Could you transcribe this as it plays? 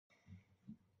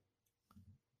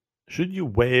Should you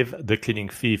waive the cleaning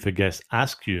fee if a guest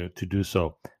asks you to do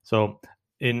so? So,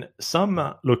 in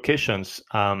some locations,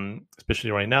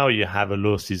 especially right now, you have a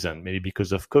low season, maybe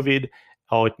because of COVID,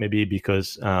 or it may be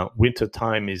because winter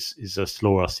time is a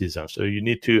slower season. So you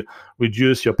need to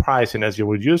reduce your price, and as you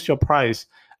reduce your price,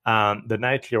 the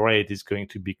nightly rate is going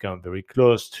to become very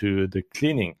close to the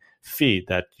cleaning fee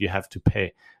that you have to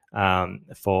pay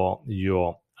for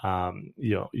your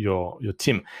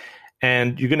team.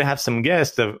 And you're going to have some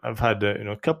guests. I've had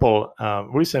a couple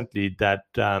recently that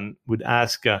would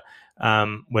ask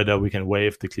whether we can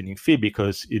waive the cleaning fee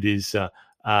because it is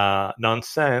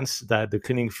nonsense that the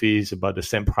cleaning fee is about the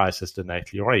same price as the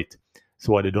nightly rate.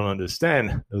 So what they don't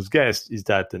understand, those guests, is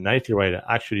that the nightly rate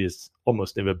actually has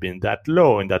almost never been that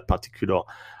low in that particular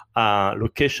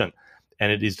location.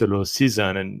 And it is the low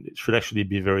season, and it should actually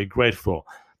be very grateful.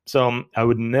 So I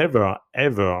would never,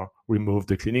 ever remove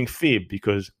the cleaning fee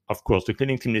because, of course, the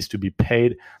cleaning team needs to be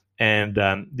paid. And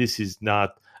this is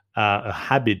not a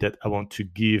habit that I want to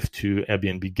give to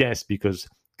Airbnb guests because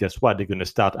guess what? They're going to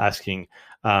start asking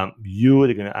they're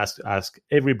going to ask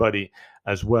everybody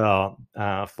as well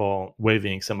for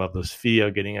waiving some of those fees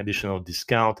or getting additional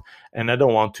discount. And I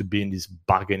don't want to be in this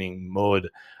bargaining mode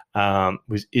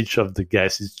with each of the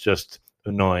guests. It's just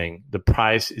annoying. The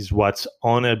price is what's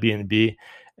on Airbnb,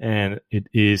 and it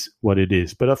is what it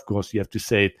is. But of course, you have to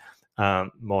say it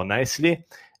more nicely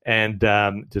and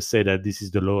just say that this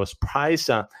is the lowest price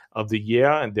of the year,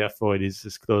 and therefore it is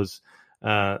as close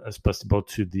as possible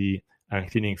to the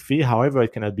cleaning fee. However,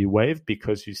 it cannot be waived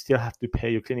because you still have to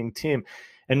pay your cleaning team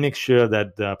and make sure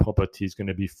that the property is going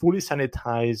to be fully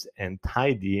sanitized and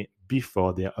tidy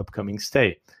before their upcoming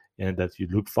stay, and that you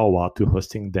look forward to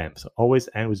hosting them. So always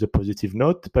end with a positive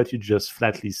note, but you just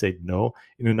flatly say no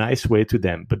in a nice way to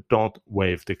them, but don't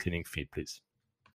waive the cleaning fee, please.